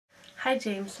Hi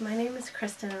James, my name is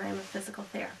Kristen and I'm a physical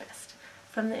therapist.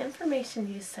 From the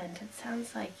information you sent, it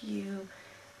sounds like you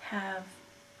have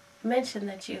mentioned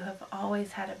that you have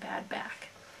always had a bad back.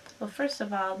 Well, first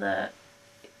of all, the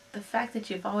fact that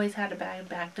you've always had a bad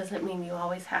back doesn't mean you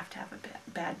always have to have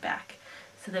a bad back.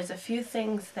 So there's a few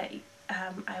things that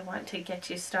I want to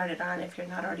get you started on if you're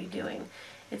not already doing.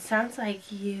 It sounds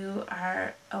like you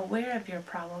are aware of your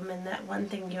problem, and that one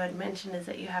thing you had mentioned is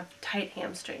that you have tight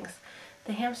hamstrings.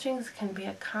 The hamstrings can be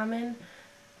a common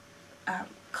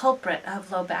culprit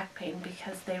of low back pain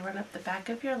because they run up the back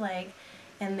of your leg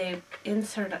and they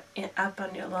insert up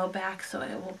on your low back, so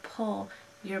it will pull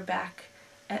your back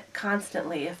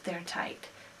constantly if they're tight.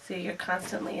 So you're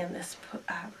constantly in this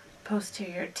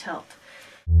posterior tilt.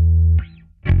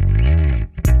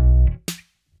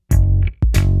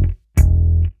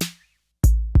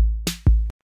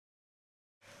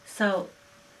 So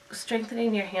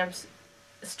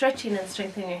stretching and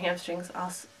strengthening your hamstrings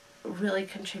also really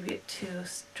contribute to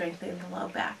strengthening the low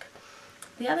back.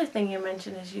 The other thing you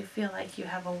mentioned is you feel like you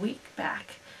have a weak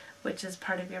back, which is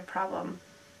part of your problem.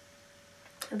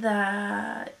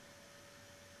 The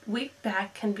weak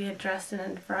back can be addressed in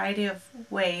a variety of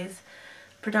ways,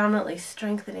 predominantly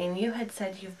strengthening. You had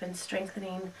said you've been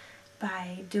strengthening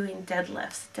by doing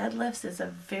deadlifts. Deadlifts is a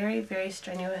very, very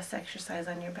strenuous exercise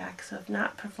on your back, so if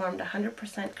not performed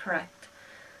 100% correctly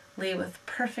with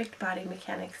perfect body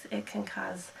mechanics, it can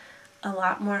cause a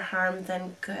lot more harm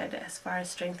than good as far as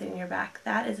strengthening your back.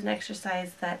 That is an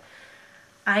exercise that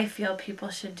I feel people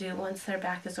should do once their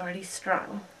back is already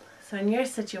strong. So in your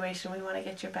situation, we want to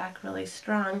get your back really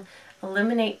strong,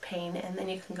 eliminate pain, and then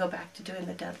you can go back to doing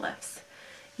the deadlifts.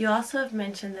 You also have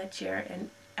mentioned that you're an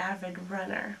avid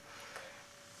runner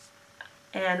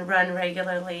and run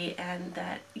regularly, and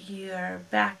that your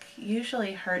back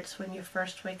usually hurts when you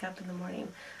first wake up in the morning.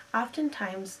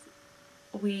 Oftentimes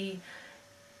we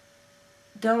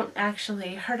don't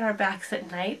actually hurt our backs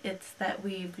at night. It's that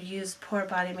we've used poor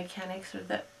body mechanics,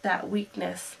 or that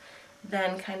weakness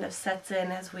then kind of sets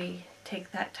in as we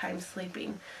take that time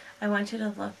sleeping. I want you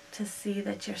to look to see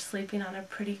that you're sleeping on a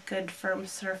pretty good firm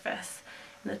surface,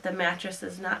 and that the mattress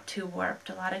is not too warped.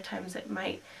 A lot of times it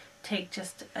might take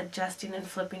just adjusting and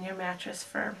flipping your mattress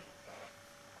for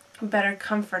better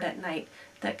comfort at night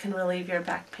that can relieve your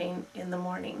back pain in the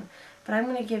morning. But I'm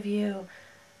going to give you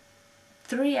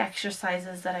 3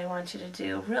 exercises that I want you to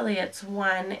do. Really, it's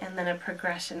one and then a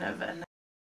progression of another.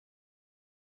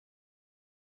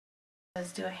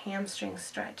 Do a hamstring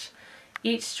stretch.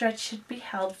 Each stretch should be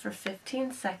held for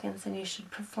 15 seconds, and you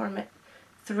should perform it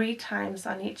 3 times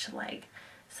on each leg.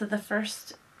 So the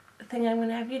first thing I'm going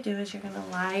to have you do is you're going to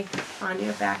lie on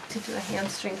your back to do a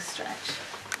hamstring stretch.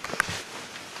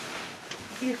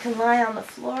 You can lie on the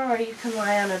floor or you can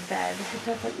lie on a bed. It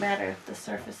doesn't matter if the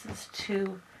surface is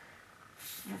too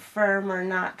firm or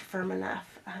not firm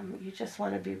enough. You just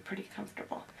want to be pretty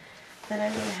comfortable. Then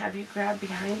I'm going to have you grab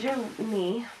behind your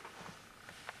knee,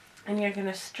 and you're going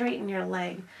to straighten your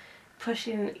leg,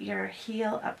 pushing your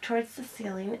heel up towards the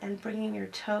ceiling and bringing your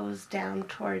toes down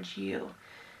towards you.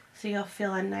 So you'll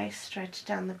feel a nice stretch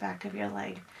down the back of your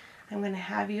leg. I'm going to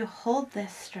have you hold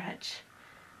this stretch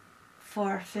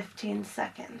for 15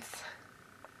 seconds.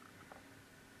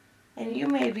 And you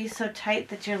may be so tight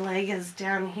that your leg is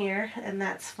down here, and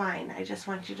that's fine. I just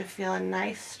want you to feel a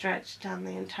nice stretch down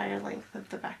the entire length of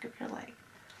the back of your leg.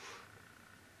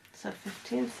 So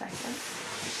 15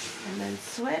 seconds. And then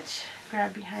switch,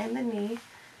 grab behind the knee,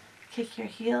 kick your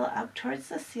heel up towards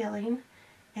the ceiling,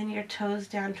 and your toes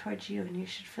down towards you, and you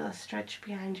should feel a stretch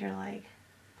behind your leg.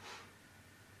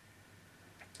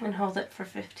 And hold it for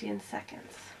 15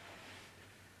 seconds.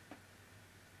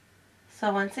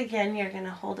 So once again, you're going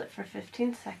to hold it for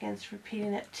 15 seconds,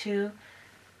 repeating it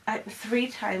 3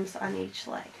 times on each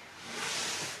leg.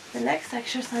 The next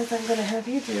exercise I'm going to have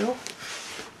you do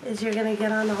is you're going to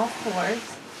get on all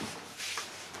fours,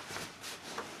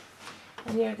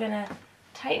 and you're going to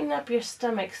tighten up your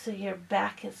stomach so your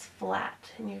back is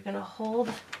flat, and you're going to hold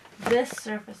this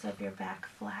surface of your back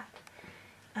flat.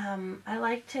 I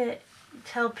like to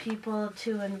tell people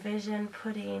to envision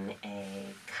putting a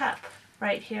cup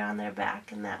right here on their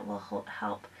back, and that will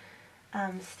help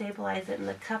stabilize it. In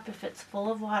the cup, if it's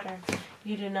full of water,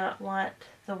 you do not want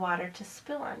the water to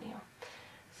spill on you.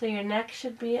 So your neck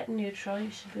should be at neutral.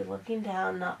 You should be looking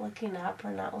down, not looking up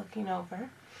or not looking over.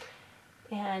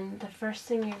 And the first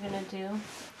thing you're going to do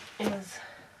is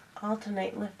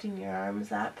alternate lifting your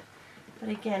arms up, but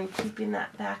again, keeping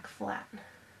that back flat.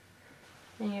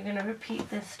 And you're going to repeat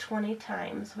this 20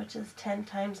 times, which is 10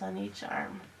 times on each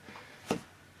arm.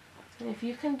 And if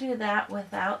you can do that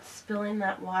without spilling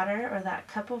that water or that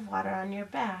cup of water on your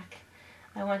back,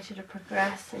 I want you to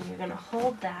progress, and you're going to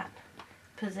hold that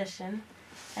position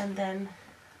and then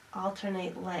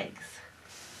alternate legs,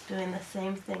 doing the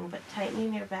same thing but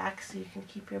tightening your back so you can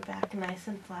keep your back nice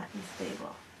and flat and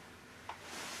stable.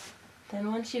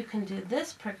 Then once you can do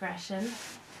this progression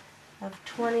of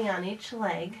 20 on each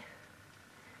leg,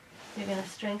 you're going to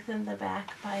strengthen the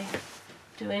back by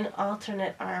doing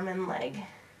alternate arm and leg,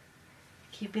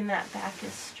 keeping that back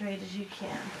as straight as you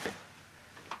can.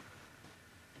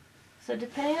 So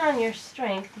depending on your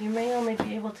strength, you may only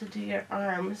be able to do your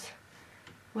arms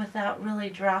without really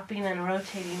dropping and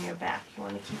rotating your back. You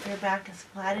want to keep your back as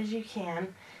flat as you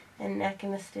can and neck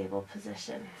in a stable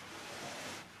position.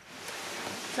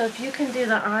 So if you can do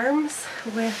the arms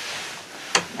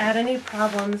without any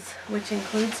problems, which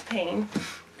includes pain,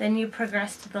 then you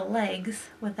progress to the legs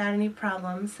without any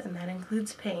problems, and that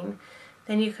includes pain.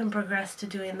 Then you can progress to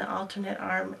doing the alternate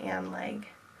arm and leg.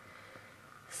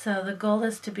 So the goal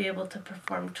is to be able to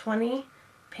perform 20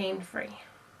 pain-free.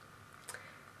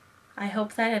 I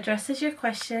hope that addresses your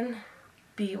question.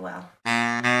 Be well.